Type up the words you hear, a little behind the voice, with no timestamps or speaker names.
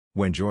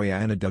When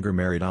Joanna Duggar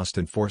married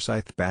Austin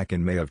Forsyth back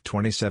in May of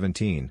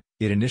 2017,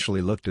 it initially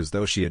looked as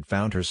though she had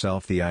found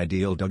herself the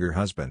ideal Duggar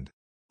husband.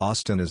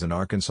 Austin is an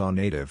Arkansas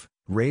native,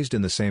 raised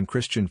in the same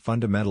Christian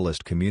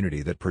fundamentalist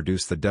community that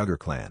produced the Duggar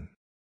clan.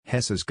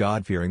 Hess is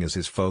God-fearing as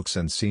his folks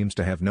and seems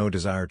to have no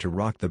desire to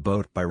rock the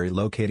boat by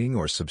relocating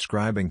or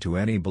subscribing to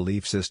any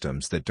belief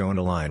systems that don't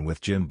align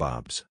with Jim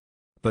Bob's.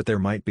 But there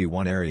might be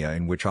one area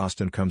in which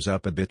Austin comes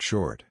up a bit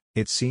short.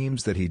 It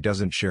seems that he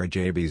doesn't share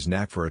JB's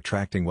knack for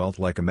attracting wealth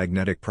like a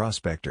magnetic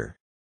prospector.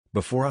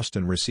 Before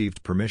Austin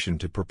received permission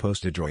to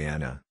propose to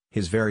Joanna,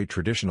 his very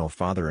traditional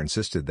father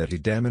insisted that he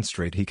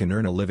demonstrate he can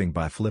earn a living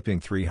by flipping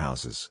 3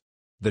 houses.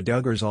 The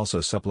Duggars also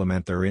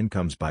supplement their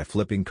incomes by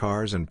flipping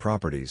cars and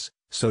properties,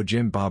 so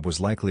Jim Bob was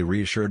likely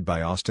reassured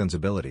by Austin's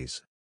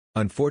abilities.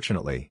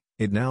 Unfortunately,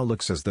 it now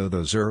looks as though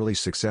those early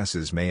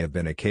successes may have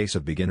been a case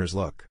of beginner's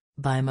luck.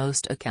 By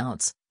most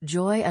accounts,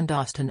 Joy and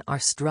Austin are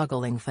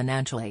struggling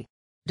financially.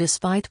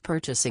 Despite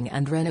purchasing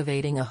and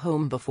renovating a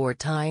home before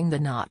tying the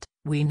knot,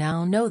 we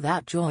now know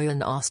that Joy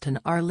and Austin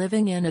are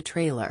living in a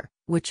trailer,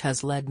 which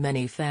has led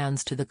many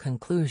fans to the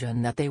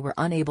conclusion that they were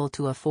unable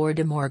to afford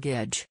a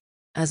mortgage.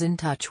 As In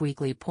Touch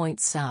Weekly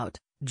points out,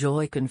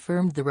 Joy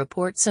confirmed the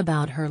reports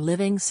about her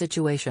living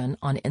situation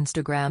on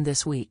Instagram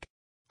this week.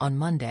 On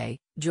Monday,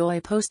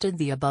 Joy posted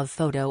the above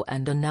photo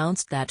and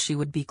announced that she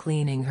would be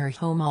cleaning her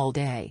home all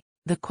day.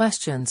 The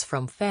questions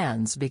from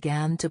fans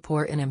began to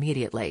pour in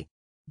immediately.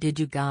 "Did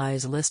you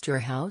guys list your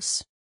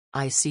house?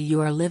 I see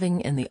you are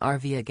living in the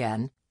RV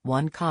again,"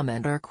 one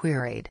commenter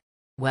queried.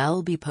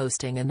 "We'll be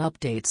posting an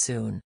update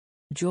soon."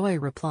 Joy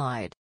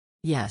replied,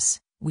 "Yes,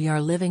 we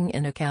are living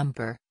in a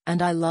camper,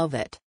 and I love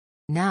it."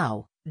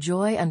 Now,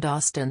 Joy and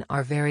Austin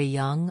are very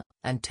young,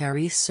 and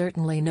Terry's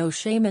certainly no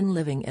shame in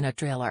living in a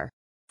trailer.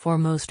 For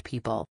most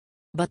people.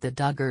 But the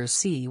Duggars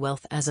see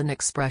wealth as an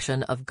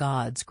expression of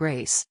God's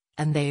grace,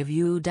 and they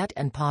view debt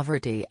and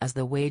poverty as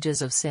the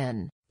wages of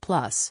sin.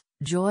 Plus,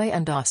 Joy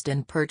and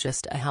Austin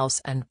purchased a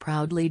house and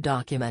proudly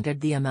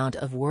documented the amount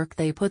of work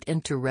they put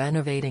into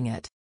renovating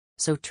it.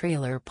 So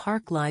trailer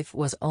park life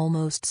was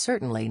almost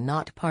certainly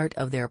not part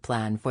of their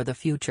plan for the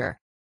future.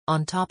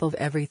 On top of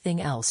everything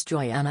else,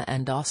 Joanna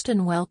and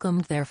Austin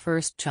welcomed their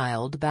first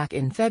child back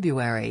in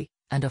February,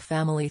 and a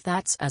family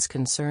that's as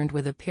concerned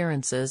with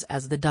appearances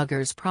as the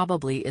Duggars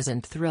probably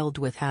isn't thrilled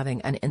with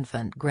having an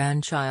infant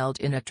grandchild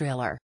in a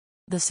trailer.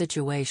 The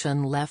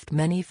situation left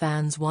many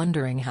fans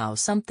wondering how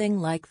something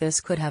like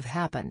this could have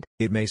happened.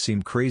 It may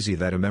seem crazy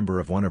that a member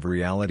of one of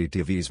reality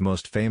TV's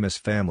most famous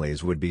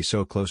families would be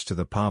so close to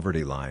the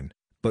poverty line,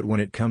 but when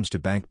it comes to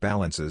bank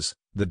balances,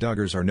 the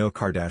Duggars are no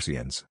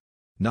Kardashians.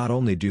 Not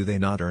only do they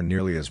not earn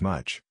nearly as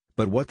much,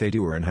 but what they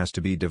do earn has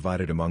to be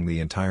divided among the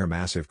entire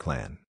massive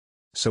clan.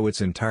 So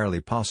it's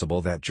entirely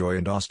possible that Joy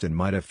and Austin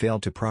might have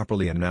failed to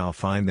properly and now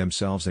find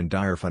themselves in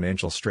dire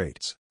financial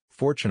straits.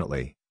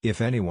 Fortunately, if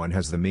anyone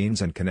has the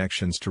means and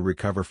connections to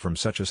recover from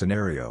such a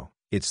scenario,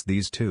 it's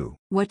these two.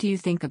 What do you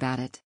think about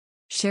it?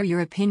 Share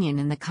your opinion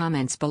in the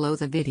comments below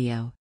the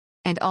video.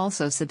 And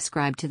also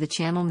subscribe to the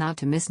channel now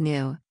to miss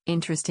new,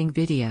 interesting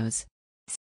videos.